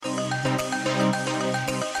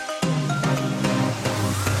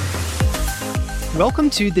Welcome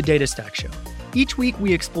to the Data Stack Show. Each week,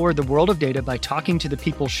 we explore the world of data by talking to the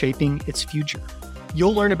people shaping its future.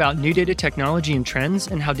 You'll learn about new data technology and trends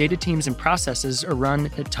and how data teams and processes are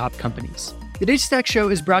run at top companies. The Data Stack Show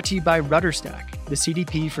is brought to you by RudderStack, the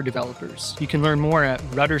CDP for developers. You can learn more at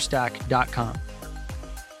rudderstack.com.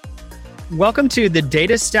 Welcome to the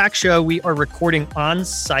Data Stack Show. We are recording on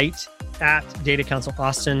site at Data Council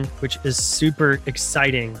Austin, which is super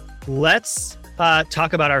exciting. Let's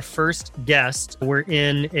talk about our first guest. We're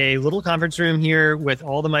in a little conference room here with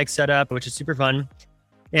all the mics set up, which is super fun.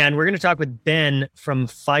 And we're going to talk with Ben from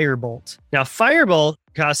Firebolt. Now, Firebolt,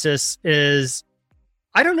 Costas, is,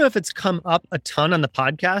 I don't know if it's come up a ton on the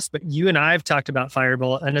podcast, but you and I have talked about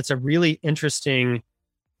Firebolt, and it's a really interesting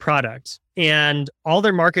product. And all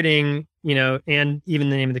their marketing, and even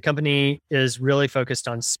the name of the company is really focused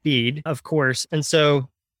on speed, of course. And so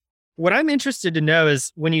what I'm interested to know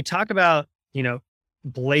is when you talk about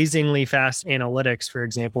blazingly fast analytics, for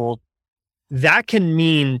example, that can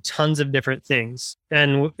mean tons of different things.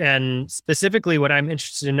 And specifically what I'm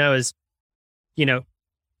interested to know is,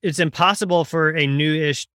 it's impossible for a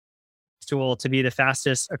new-ish tool to be the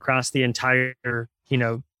fastest across the entire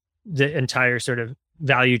sort of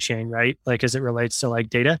value chain, right? Like as it relates to like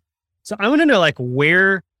data. So I want to know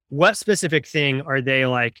what specific thing are they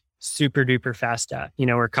like super duper fast at,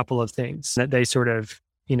 or a couple of things that they sort of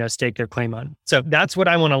stake their claim on. So that's what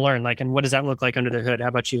I want to learn. And what does that look like under the hood? How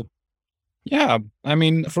about you? Yeah, I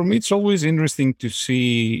mean, for me, it's always interesting to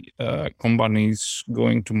see companies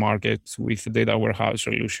going to market with a data warehouse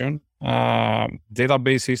solution.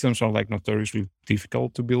 Database systems are notoriously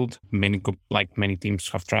difficult to build. Many teams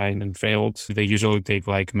have tried and failed. They usually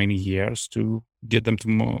take many years to get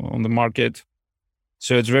them on the market.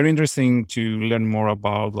 So it's very interesting to learn more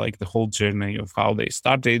about the whole journey of how they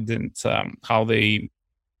started and how they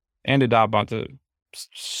ended up at a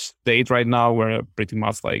state right now where pretty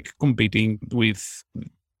much competing with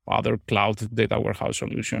other cloud data warehouse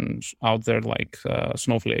solutions out there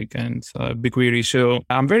Snowflake and BigQuery. So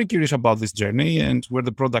I'm very curious about this journey and where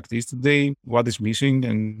the product is today, what is missing,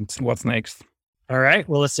 and what's next. All right.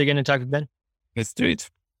 Well, let's dig in and talk with Ben. Let's do it.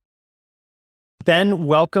 Ben,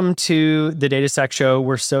 welcome to the Data Stack Show.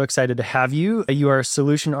 We're so excited to have you. You are a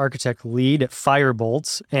solution architect lead at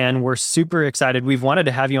Firebolt, and we're super excited. We've wanted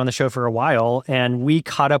to have you on the show for a while, and we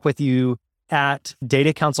caught up with you at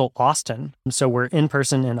Data Council Austin. So we're in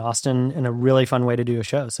person in Austin in a really fun way to do a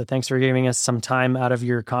show. So thanks for giving us some time out of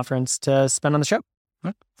your conference to spend on the show.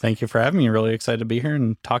 Thank you for having me. Really excited to be here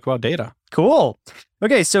and talk about data. Cool.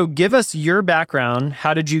 Okay, so give us your background.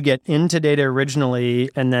 How did you get into data originally?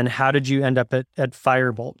 And then how did you end up at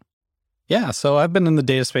Firebolt? Yeah, so I've been in the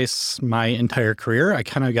data space my entire career. I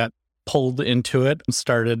kind of got pulled into it,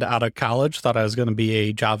 started out of college, thought I was going to be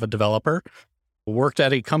a Java developer. Worked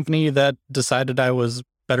at a company that decided I was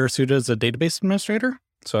better suited as a database administrator.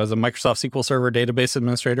 So I was a Microsoft SQL Server database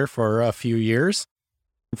administrator for a few years.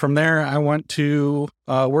 From there, I went to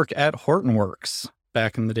work at Hortonworks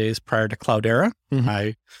back in the days prior to Cloudera. Mm-hmm.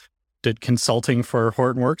 I did consulting for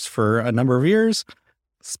Hortonworks for a number of years,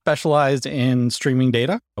 specialized in streaming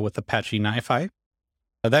data with Apache NiFi.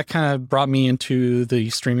 That kind of brought me into the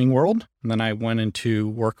streaming world. And then I went into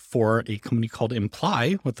work for a company called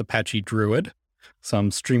Imply with Apache Druid, some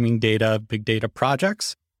streaming data, big data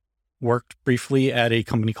projects. Worked briefly at a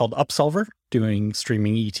company called Upsolver doing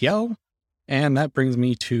streaming ETL. And that brings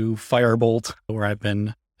me to Firebolt, where I've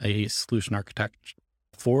been a solution architect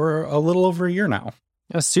for a little over a year now.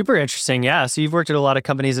 That's super interesting. Yeah. So you've worked at a lot of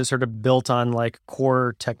companies that sort of built on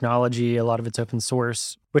core technology. A lot of it's open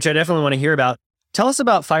source, which I definitely want to hear about. Tell us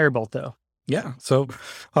about Firebolt, though. Yeah. So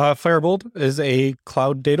Firebolt is a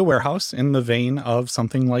cloud data warehouse in the vein of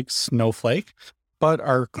something like Snowflake, but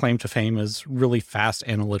our claim to fame is really fast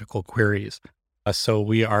analytical queries. So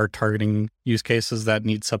we are targeting use cases that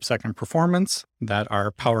need sub-second performance, that are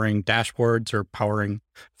powering dashboards or powering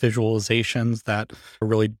visualizations that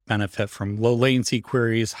really benefit from low latency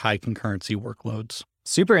queries, high concurrency workloads.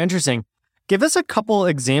 Super interesting. Give us a couple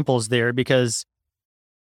examples there, because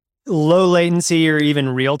low latency or even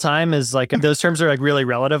real time is those terms are really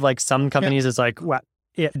relative. Some companies it's what?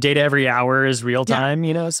 Data every hour is real time,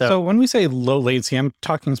 So when we say low latency, I'm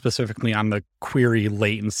talking specifically on the query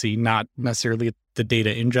latency, not necessarily the data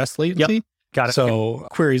ingest latency. Yep. Got it. So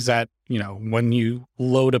queries that, when you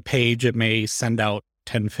load a page, it may send out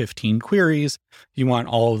 10, 15 queries. You want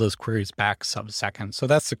all of those queries back sub-second. So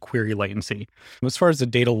that's the query latency. As far as the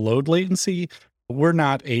data load latency, we're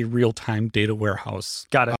not a real-time data warehouse.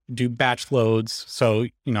 Got it. Do batch loads. So,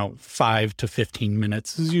 5 to 15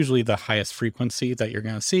 minutes is usually the highest frequency that you're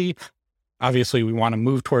going to see. Obviously, we want to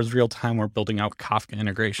move towards real time. We're building out Kafka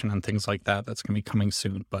integration and things like that. That's going to be coming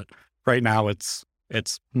soon. But right now, it's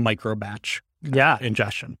micro batch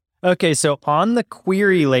ingestion. Okay, so on the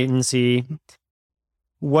query latency,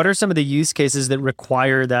 what are some of the use cases that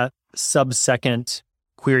require that sub-second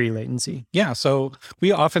query latency? Yeah, so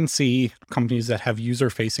we often see companies that have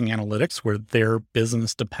user-facing analytics where their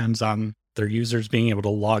business depends on their users being able to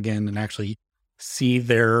log in and actually see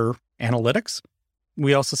their analytics.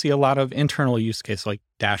 We also see a lot of internal use cases like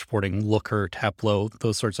dashboarding, Looker, Tableau,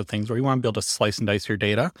 those sorts of things where you want to be able to slice and dice your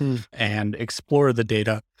data and explore the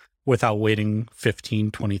data without waiting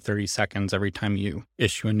 15, 20, 30 seconds every time you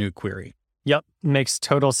issue a new query. Yep, makes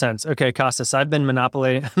total sense. Okay, Kostas, I've been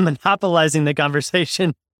monopolizing the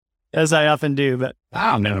conversation as I often do, but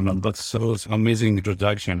no, that's so amazing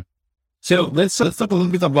introduction. So let's talk a little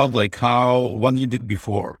bit about like what you did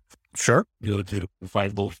before. Sure. You know, to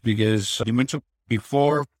Firebolt, because you mentioned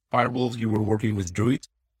before Firebolt, you were working with Druid.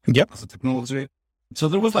 Yep. As a technology. So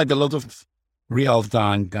there was like a lot of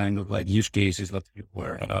real-time kind of like use cases that you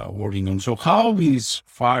were working on. So how is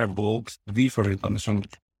Firebolt different on some?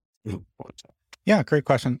 Yeah, great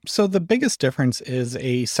question. So the biggest difference is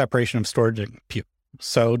a separation of storage and compute.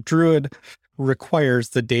 So Druid requires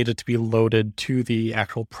the data to be loaded to the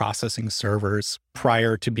actual processing servers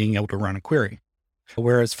prior to being able to run a query.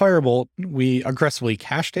 Whereas Firebolt, we aggressively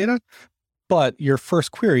cache data, but your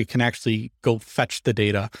first query can actually go fetch the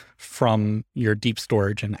data from your deep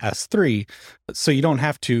storage in S3. So you don't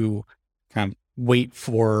have to kind of wait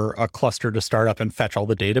for a cluster to start up and fetch all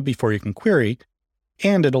the data before you can query.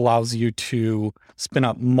 And it allows you to spin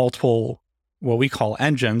up multiple, what we call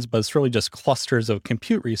engines, but it's really just clusters of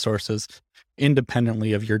compute resources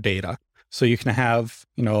independently of your data. So you can have,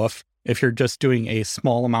 if you're just doing a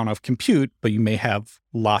small amount of compute, but you may have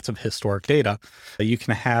lots of historic data, you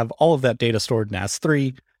can have all of that data stored in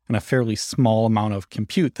S3 and a fairly small amount of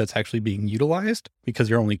compute that's actually being utilized because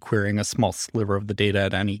you're only querying a small sliver of the data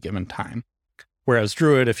at any given time. Whereas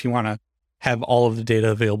Druid, if you want to have all of the data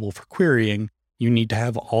available for querying, you need to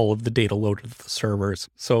have all of the data loaded to the servers.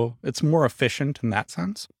 So it's more efficient in that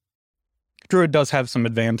sense. Druid does have some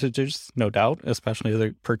advantages, no doubt, especially as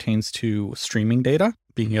it pertains to streaming data.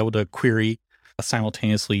 Being able to query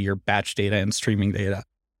simultaneously your batch data and streaming data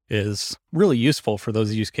is really useful for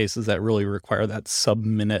those use cases that really require that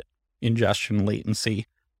sub-minute ingestion latency,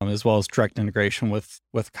 as well as direct integration with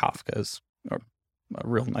Kafka is a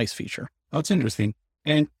real nice feature. That's interesting.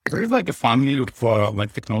 And there's like a family of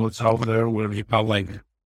like technologies out there where you have like,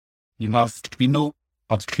 you have Pinot,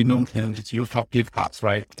 and you have GitHub,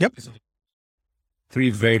 right? Yep. Three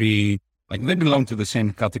very, like they belong to the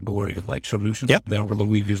same category of like solutions. Yep. They're what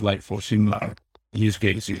we use like for similar use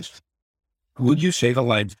cases. Would you say that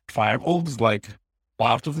like Firebolt is like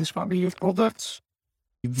part of this family of products?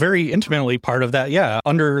 Very intimately part of that, yeah.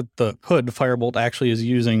 Under the hood, Firebolt actually is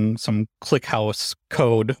using some ClickHouse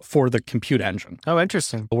code for the compute engine. Oh,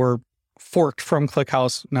 interesting. We're forked from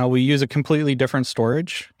ClickHouse. Now we use a completely different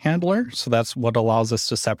storage handler. So that's what allows us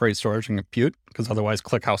to separate storage and compute, because otherwise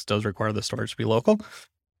ClickHouse does require the storage to be local.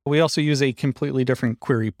 We also use a completely different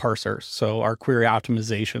query parser. So our query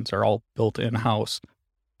optimizations are all built in-house.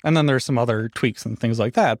 And then there's some other tweaks and things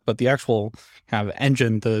like that. But the actual kind of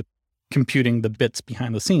engine, the computing the bits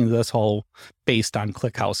behind the scenes, that's all based on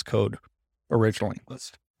ClickHouse code originally.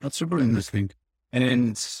 That's super interesting.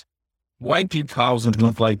 And why ClickHouse and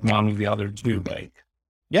not like one of the other two? Like,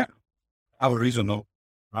 yeah, our reason, no.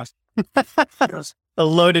 A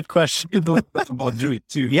loaded question. About Druid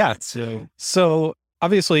too. Yeah. So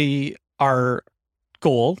obviously our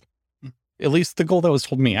goal, at least the goal that was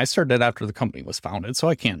told me, I started after the company was founded, so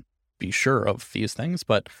I can't be sure of these things,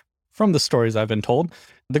 but from the stories I've been told,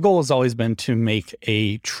 the goal has always been to make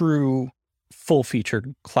a true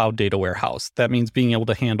full-featured cloud data warehouse. That means being able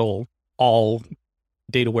to handle all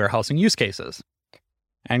data warehousing use cases.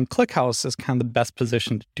 And ClickHouse is kind of the best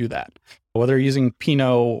position to do that. Whether you're using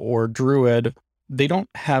Pinot or Druid, they don't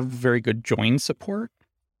have very good join support.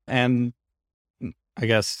 And I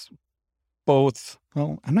guess both,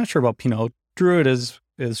 well, I'm not sure about Pinot. Druid is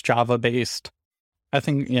Java-based. I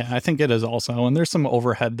think it is also. And there's some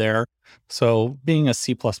overhead there. So being a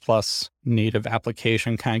C++ native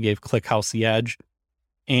application kind of gave ClickHouse the edge,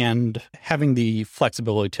 and having the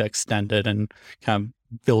flexibility to extend it and kind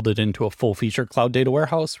of build it into a full feature cloud data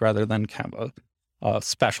warehouse rather than kind of a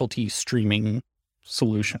specialty streaming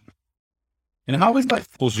solution. And how is that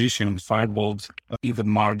position Firebolt in the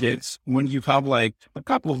markets when you have like a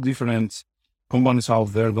couple of different companies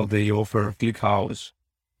out there that they offer ClickHouse?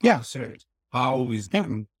 Yeah. How is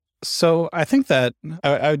that? So I think that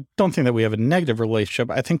I don't think that we have a negative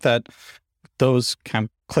relationship. I think that those kind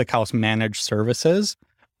of ClickHouse managed services,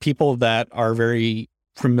 people that are very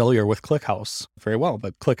familiar with ClickHouse very well,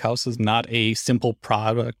 but ClickHouse is not a simple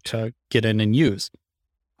product to get in and use.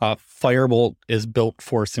 Firebolt is built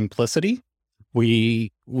for simplicity.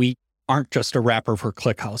 We aren't just a wrapper for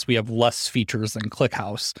ClickHouse. We have less features than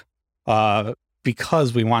ClickHouse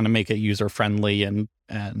because we want to make it user-friendly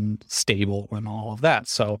and stable and all of that.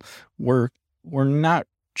 So we're not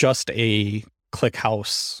just a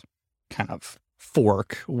ClickHouse kind of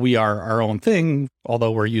fork. We are our own thing,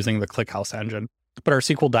 although we're using the ClickHouse engine. But our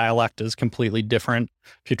SQL dialect is completely different.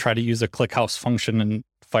 If you try to use a ClickHouse function in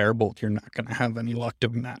Firebolt, you're not going to have any luck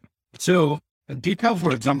doing that. So GitHub,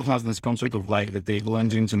 for example, has this concept of like the table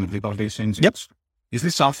engines and the database engines. Yep. Is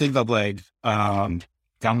this something that like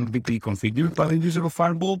can be configured by the user of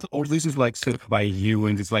Firebolt, or this is like set by you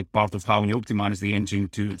and it's like part of how you optimize the engine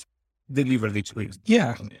to deliver the experience?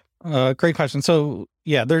 Yeah. Great question. So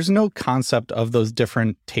yeah, there's no concept of those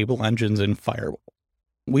different table engines in Firebolt.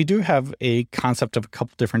 We do have a concept of a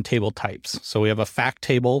couple different table types. So we have a fact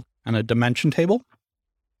table and a dimension table.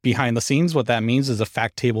 Behind the scenes, what that means is a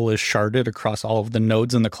fact table is sharded across all of the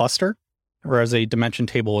nodes in the cluster, whereas a dimension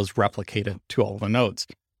table is replicated to all the nodes.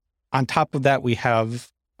 On top of that, we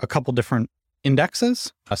have a couple different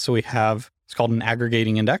indexes. So we have, it's called an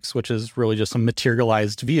aggregating index, which is really just a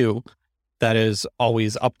materialized view that is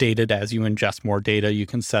always updated as you ingest more data. You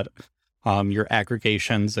can set your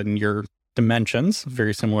aggregations and your dimensions,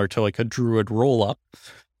 very similar to like a Druid rollup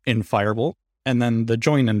in Firebolt. And then the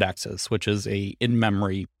join indexes, which is a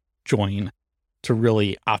in-memory join to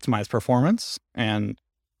really optimize performance. And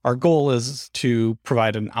our goal is to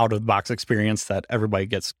provide an out-of-the-box experience that everybody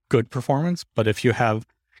gets good performance. But if you have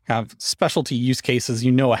specialty use cases,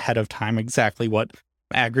 you know ahead of time exactly what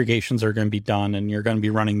aggregations are going to be done, and you're going to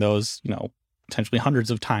be running those, potentially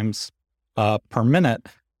hundreds of times per minute,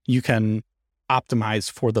 you can optimize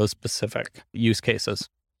for those specific use cases.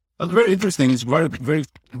 That's very interesting. It's very, very,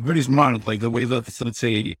 very smart, like the way that, let's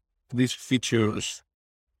say, these features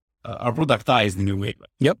are productized in a way.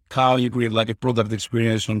 Yep. How you create like a product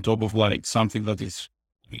experience on top of like something that is,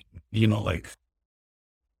 like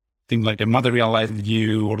things like a materialized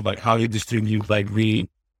view, or like how you distribute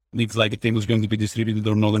if like a thing is going to be distributed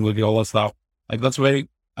or not, and will be all that stuff. Like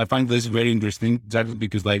I find this very interesting, exactly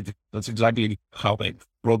because like that's exactly how like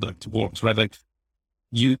product works, right? Like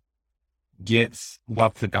you get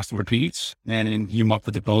what the customer needs, and then you map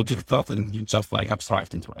the technology stuff, and you just like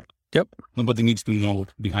abstract into it. Yep. Nobody needs to know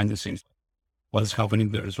behind the scenes what is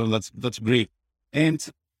happening there. So that's great. And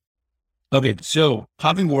okay, so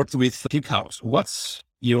having worked with ClickHouse, what's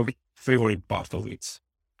your favorite part of it?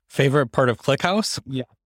 Favorite part of ClickHouse? Yeah.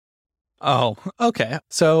 Oh, okay.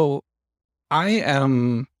 So I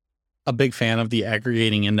am a big fan of the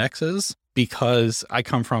aggregating indexes because I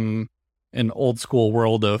come from an old school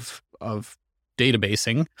world of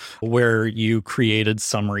databasing where you created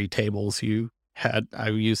summary tables. I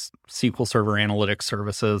used SQL Server Analytics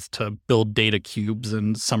services to build data cubes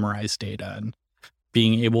and summarize data, and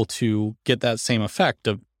being able to get that same effect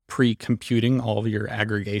of pre-computing all of your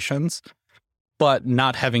aggregations, but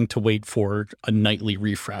not having to wait for a nightly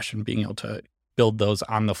refresh and being able to build those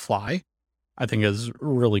on the fly, I think is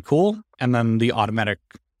really cool. And then the automatic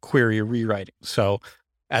query rewriting. So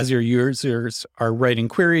as your users are writing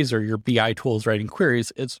queries, or your BI tools writing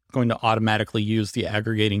queries, it's going to automatically use the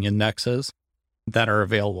aggregating indexes that are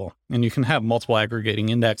available. And you can have multiple aggregating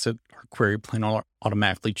indexes. Our query plan will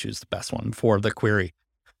automatically choose the best one for the query.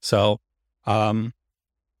 So,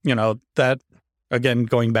 that, again,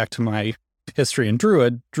 going back to my history in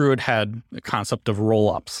Druid had a concept of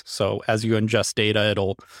roll-ups. So as you ingest data,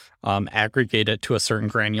 it'll aggregate it to a certain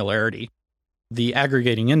granularity. The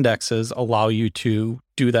aggregating indexes allow you to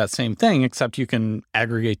do that same thing, except you can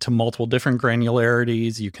aggregate to multiple different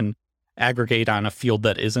granularities. You can aggregate on a field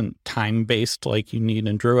that isn't time-based like you need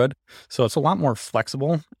in Druid. So it's a lot more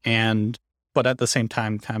flexible, but at the same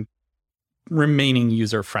time, kind of remaining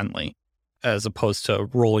user-friendly, as opposed to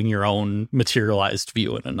rolling your own materialized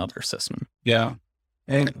view in another system. Yeah.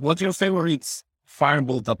 And what's your favorite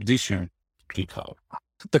Firebolt addition?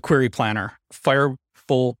 The query planner.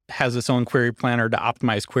 Firebolt has its own query planner to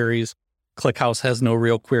optimize queries. ClickHouse has no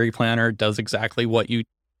real query planner. It does exactly what you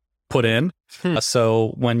put in.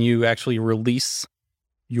 So when you actually release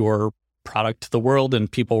your product to the world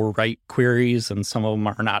and people write queries, and some of them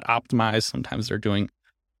are not optimized, sometimes they're doing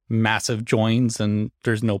massive joins and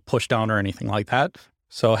there's no push down or anything like that.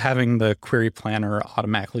 So having the query planner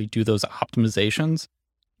automatically do those optimizations,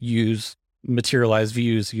 use materialized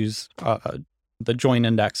views, use the join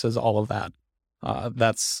indexes, all of that.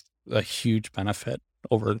 That's a huge benefit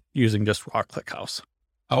over using just raw ClickHouse.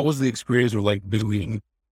 How was the experience of like building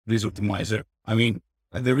this optimizer? I mean,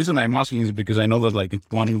 the reason I'm asking is because I know that like it's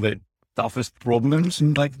one of the toughest problems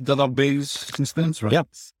in like database systems, right? Yeah.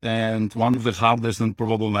 And one of the hardest and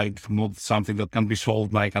probably like not something that can be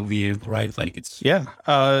solved like at the end, right? Like it's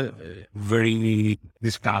very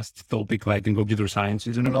discussed topic like in computer science,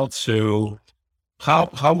 isn't it? So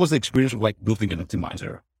how was the experience of like building an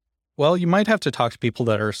optimizer? Well, you might have to talk to people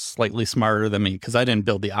that are slightly smarter than me because I didn't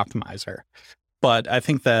build the optimizer. But I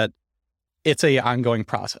think that it's a ongoing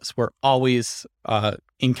process. We're always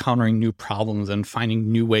encountering new problems and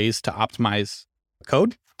finding new ways to optimize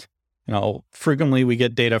code. Frequently we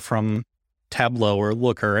get data from Tableau or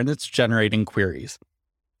Looker, and it's generating queries.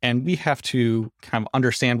 And we have to kind of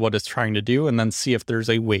understand what it's trying to do and then see if there's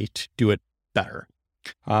a way to do it better.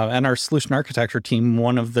 And our solution architecture team,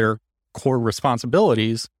 one of their core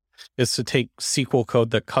responsibilities is to take SQL code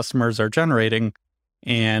that customers are generating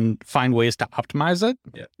and find ways to optimize it.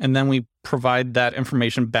 Yeah. And then we provide that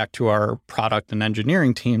information back to our product and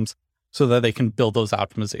engineering teams so that they can build those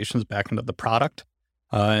optimizations back into the product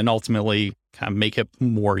and ultimately kind of make it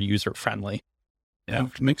more user-friendly. Yeah,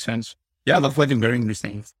 makes sense. Yeah, that's like very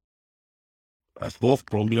interesting. Both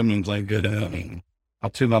problems like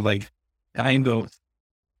up to that like kind of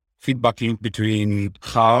feedback link between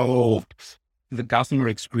how the customer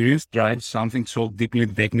experience drives something so deeply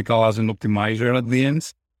technical as an optimizer at the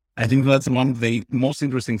end. I think that's one of the most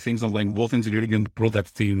interesting things that like both engineering and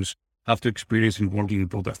product teams have to experience in working in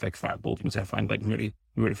products like Firebolt, which I find like very,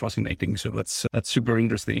 very fascinating. So that's super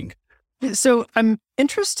interesting. So I'm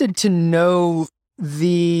interested to know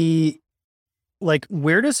where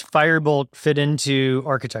does Firebolt fit into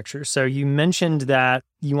architecture? So you mentioned that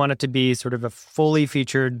you want it to be sort of a fully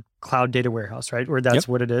featured cloud data warehouse, right? Or that's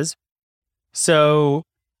what it is. So,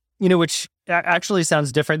 which actually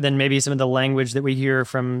sounds different than maybe some of the language that we hear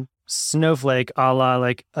from Snowflake, a la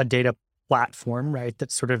like a data platform, right?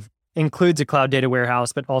 That sort of includes a cloud data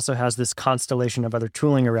warehouse, but also has this constellation of other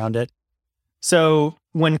tooling around it. So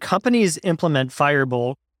when companies implement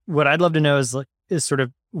Firebolt, what I'd love to know is sort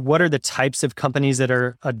of what are the types of companies that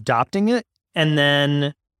are adopting it? And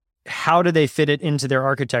then how do they fit it into their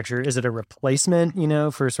architecture? Is it a replacement,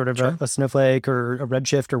 for sort of a Snowflake or a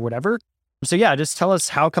Redshift or whatever? So yeah, just tell us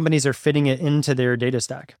how companies are fitting it into their data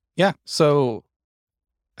stack. Yeah. So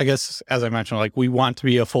I guess, as I mentioned, like we want to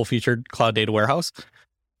be a full-featured cloud data warehouse.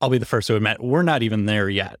 I'll be the first to admit, we're not even there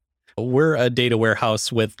yet. We're a data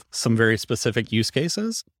warehouse with some very specific use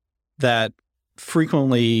cases that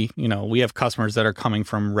frequently, we have customers that are coming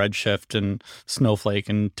from Redshift and Snowflake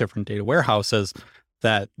and different data warehouses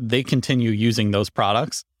that they continue using those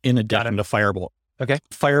products in addition to Firebolt. Okay.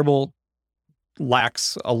 Firebolt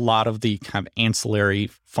lacks a lot of the kind of ancillary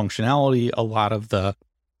functionality, a lot of the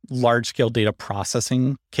large-scale data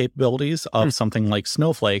processing capabilities of something like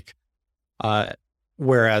Snowflake.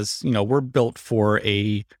 Whereas, we're built for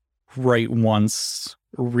a write once,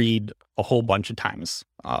 read a whole bunch of times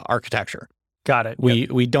architecture. Got it.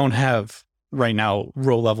 We don't have right now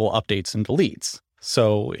row-level updates and deletes.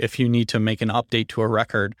 So if you need to make an update to a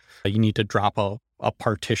record, you need to drop a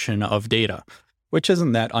partition of data, which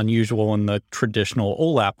isn't that unusual in the traditional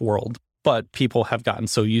OLAP world. But people have gotten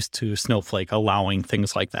so used to Snowflake allowing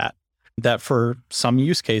things like that for some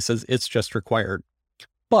use cases, it's just required.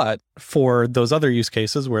 But for those other use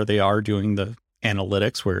cases where they are doing the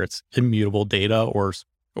analytics, where it's immutable data or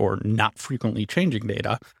not frequently changing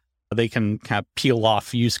data, they can kind of peel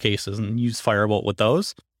off use cases and use Firebolt with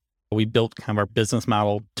those. We built kind of our business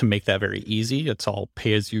model to make that very easy. It's all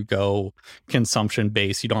pay-as-you-go,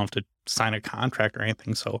 consumption-based. You don't have to sign a contract or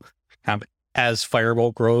anything. So kind of as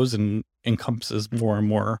Firebolt grows and encompasses more and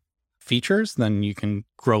more features, then you can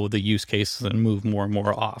grow the use cases and move more and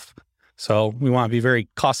more off. So we want to be very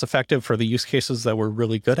cost-effective for the use cases that we're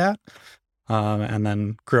really good at, and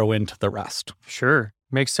then grow into the rest. Sure.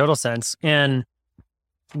 Makes total sense. And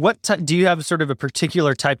do you have sort of a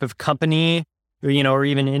particular type of company, or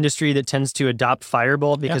even industry that tends to adopt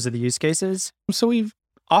Firebolt because of the use cases? So we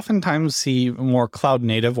oftentimes see more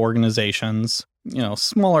cloud-native organizations,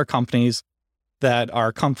 smaller companies that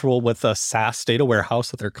are comfortable with a SaaS data warehouse,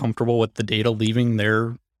 that they're comfortable with the data leaving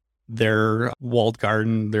their walled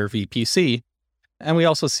garden, their VPC. And we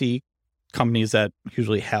also see companies that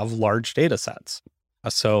usually have large data sets.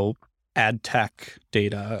 So ad tech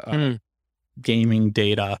data, gaming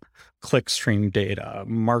data, clickstream data,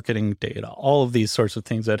 marketing data, all of these sorts of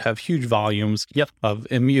things that have huge volumes of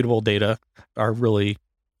immutable data are really,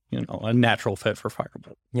 a natural fit for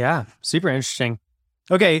Firebolt. Yeah, super interesting.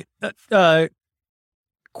 Okay,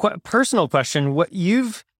 personal question. What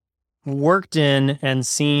you've worked in and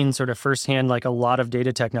seen sort of firsthand, like a lot of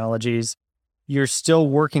data technologies, you're still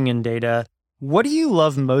working in data. What do you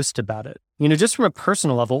love most about it? Just from a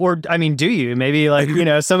personal level, or I mean, do you? Maybe like,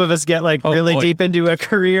 some of us get like really deep into a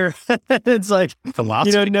career. It's like,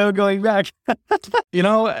 no going back.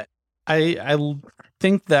 I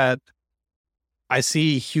think that I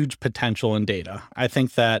see huge potential in data. I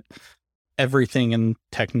think that everything in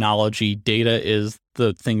technology, data is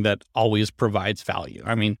the thing that always provides value.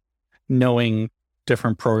 I mean, knowing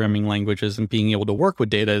different programming languages and being able to work with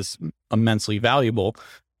data is immensely valuable,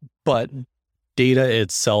 but data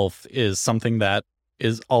itself is something that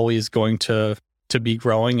is always going to be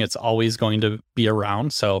growing. It's always going to be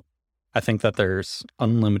around. So I think that there's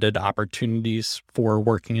unlimited opportunities for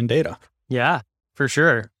working in data. Yeah, for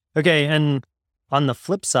sure. Okay. And on the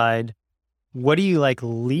flip side, what do you like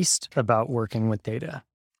least about working with data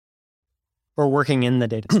or working in the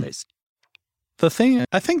data space? The thing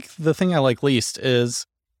I like least is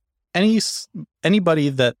anybody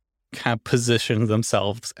that kind of positions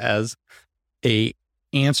themselves as a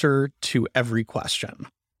answer to every question.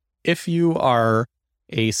 If you are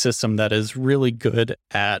a system that is really good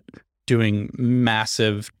at doing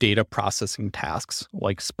massive data processing tasks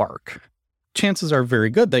like Spark, chances are very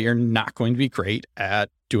good that you're not going to be great at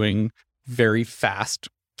doing very fast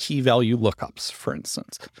key value lookups, for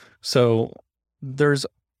instance. So there's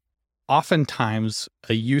oftentimes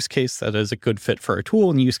a use case that is a good fit for a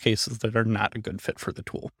tool and use cases that are not a good fit for the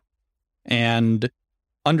tool. And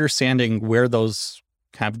understanding where those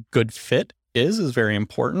kind of good fit is very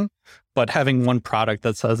important. But having one product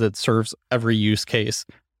that says it serves every use case,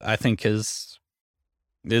 I think is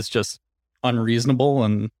just unreasonable.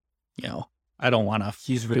 And, I don't want to.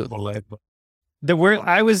 He's very polite. The word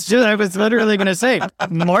I was literally going to say,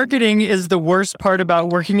 marketing is the worst part about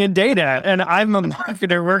working in data. And I'm a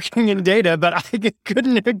marketer working in data, but I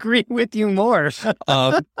couldn't agree with you more.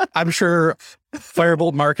 I'm sure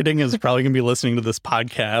Firebolt marketing is probably going to be listening to this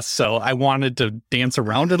podcast. So I wanted to dance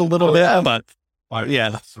around it a little bit, but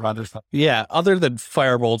that's rather fun. Yeah. Other than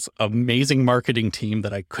Firebolt's amazing marketing team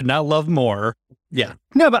that I could not love more. Yeah.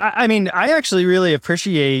 No, but I mean, I actually really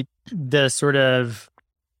appreciate the sort of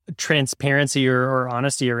transparency or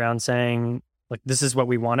honesty around saying, like, this is what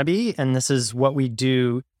we want to be and this is what we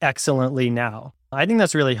do excellently now. I think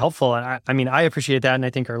that's really helpful. I mean, I appreciate that, and I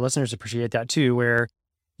think our listeners appreciate that too, where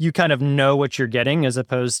you kind of know what you're getting as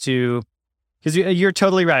opposed to, because you're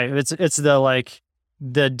totally right. It's the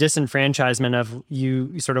disenfranchisement of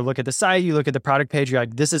you sort of look at the site, you look at the product page, you're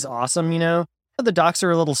like, this is awesome, the docs are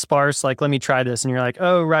a little sparse, like, let me try this. And you're like,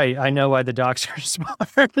 oh, right, I know why the docs are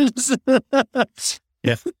sparse.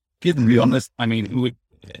 Yeah. To be honest, I mean,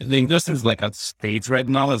 the industry is like at stage right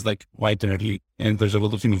now. It's like quite early and there's a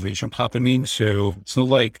lot of innovation happening. So it's not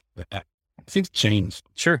like things change.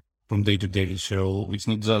 Sure. From day to day. So it's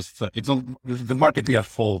not just, the market is at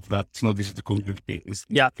fault. That's not this community. It's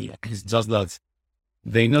just that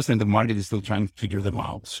the industry and the market is still trying to figure them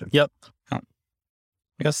out. So. Yep.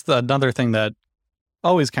 I guess another thing that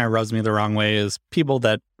always kind of rubs me the wrong way is people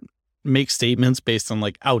that make statements based on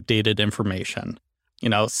like outdated information,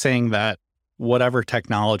 saying that whatever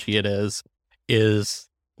technology it is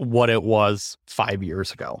what it was 5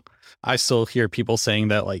 years ago. I still hear people saying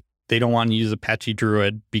that like they don't want to use Apache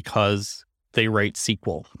Druid because they write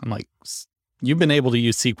SQL. I'm like, you've been able to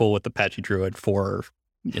use SQL with Apache Druid for,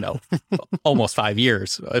 almost 5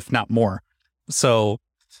 years, if not more. So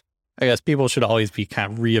I guess people should always be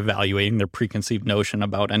kind of reevaluating their preconceived notion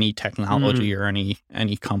about any technology or any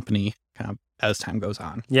company kind of as time goes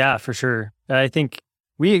on. Yeah, for sure. I think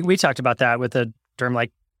we talked about that with a term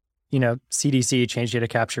like, CDC, change data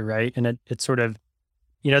capture, right? And it's sort of,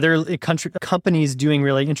 there are companies doing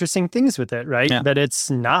really interesting things with it, right? Yeah. But it's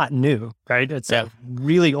not new, right? It's a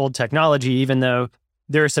really old technology, even though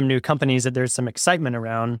there are some new companies that there's some excitement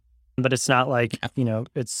around. But it's not like,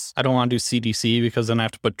 it's... I don't want to do CDC because then I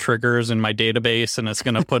have to put triggers in my database and it's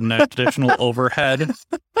going to put an additional overhead.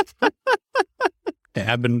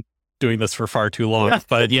 Yeah, I've been doing this for far too long,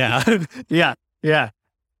 but yeah. Yeah.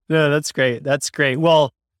 No, that's great.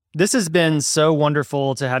 Well, this has been so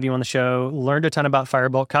wonderful to have you on the show. Learned a ton about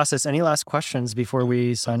Firebolt. Kostas, any last questions before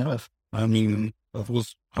we sign off? I mean,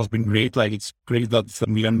 has been great. Like, it's great that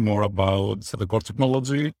we learn more about the core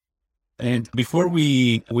technology. And before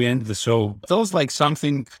we end the show, tell us like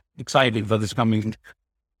something exciting that is coming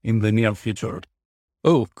in the near future.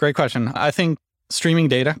 Oh, great question. I think streaming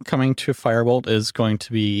data coming to Firebolt is going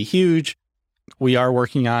to be huge. We are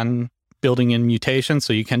working on building in mutations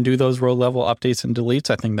so you can do those row level updates and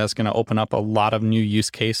deletes. I think that's going to open up a lot of new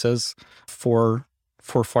use cases for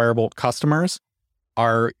Firebolt customers.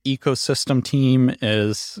 Our ecosystem team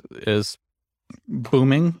is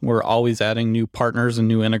booming. We're always adding new partners and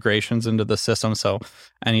new integrations into the system. So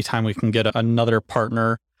anytime we can get another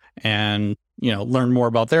partner and, learn more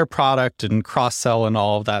about their product and cross-sell and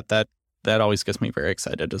all of that always gets me very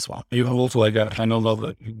excited as well. You have also I know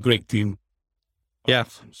a great team. Yeah.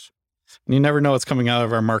 You never know what's coming out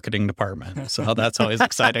of our marketing department. So that's always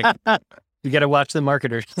exciting. You got to watch the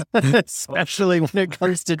marketers, especially when it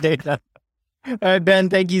comes to data. All right, Ben,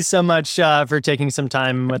 thank you so much for taking some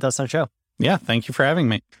time with us on the show. Yeah, thank you for having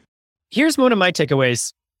me. Here's one of my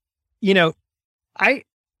takeaways.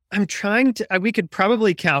 I'm trying to, we could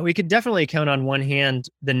definitely count on one hand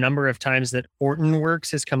the number of times that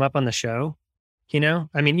Hortonworks has come up on the show.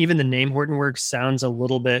 Even the name Hortonworks sounds a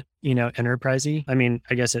little bit, enterprisey.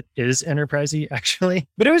 I guess it is enterprisey actually,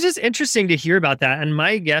 but it was just interesting to hear about that. And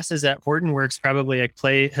my guess is that Hortonworks probably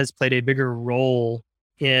has played a bigger role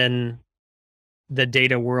in the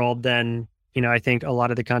data world than, I think a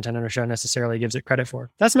lot of the content on our show necessarily gives it credit for.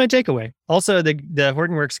 That's my takeaway. Also, the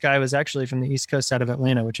Hortonworks guy was actually from the East Coast side of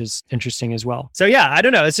Atlanta, which is interesting as well. So yeah, I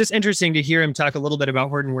don't know. It's just interesting to hear him talk a little bit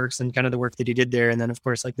about Hortonworks and kind of the work that he did there. And then of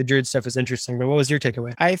course, the Druid stuff was interesting, but what was your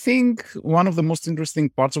takeaway? I think one of the most interesting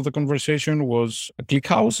parts of the conversation was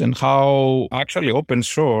ClickHouse and how actually open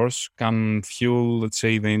source can fuel, let's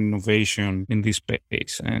say, the innovation in this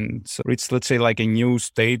space and reach, let's say, a new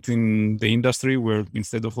state in the industry where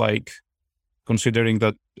instead of considering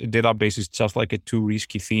that a database is just a too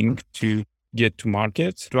risky thing to get to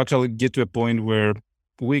market, to actually get to a point where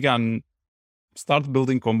we can start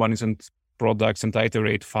building companies and products and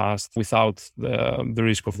iterate fast without the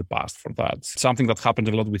risk of the past for that. Something that happened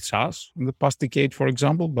a lot with SaaS in the past decade, for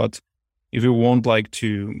example. But if you want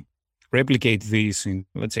to replicate this in,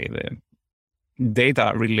 let's say, the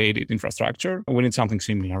data-related infrastructure, we need something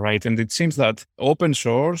similar, right? And it seems that open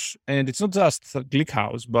source, and it's not just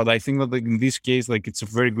ClickHouse, but I think that in this case, it's a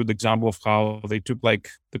very good example of how they took the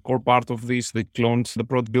core part of this, they cloned the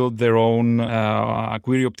product, built their own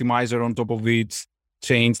query optimizer on top of it,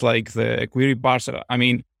 changed the query parser.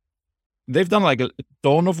 They've done a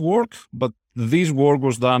ton of work, but this work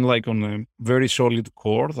was done on a very solid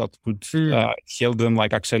core that could help them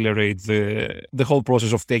accelerate the whole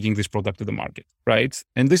process of taking this product to the market, right?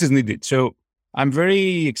 And this is needed. So I'm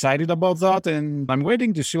very excited about that, and I'm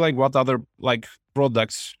waiting to see what other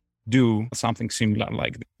products do something similar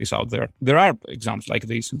like this out there. There are examples like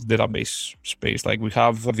this in the database space. We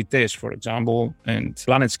have Vitesse, for example, and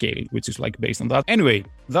PlanetScale, which is based on that. Anyway,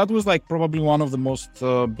 that was probably one of the most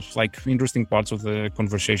interesting parts of the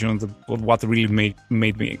conversation and what really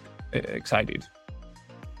made me excited.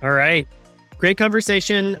 All right. Great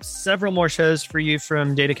conversation. Several more shows for you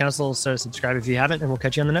from Data Council, so subscribe if you haven't, and we'll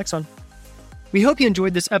catch you on the next one. We hope you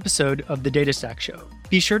enjoyed this episode of the Data Stack Show.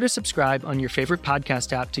 Be sure to subscribe on your favorite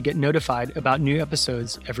podcast app to get notified about new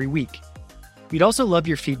episodes every week. We'd also love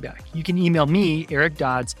your feedback. You can email me, Eric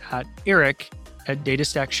Dodds, at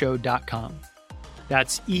eric@datastackshow.com.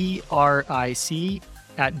 That's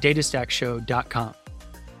ERIC@datastackshow.com.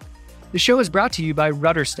 The show is brought to you by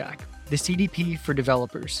RudderStack, the CDP for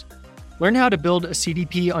developers. Learn how to build a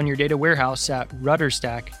CDP on your data warehouse at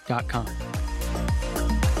rudderstack.com.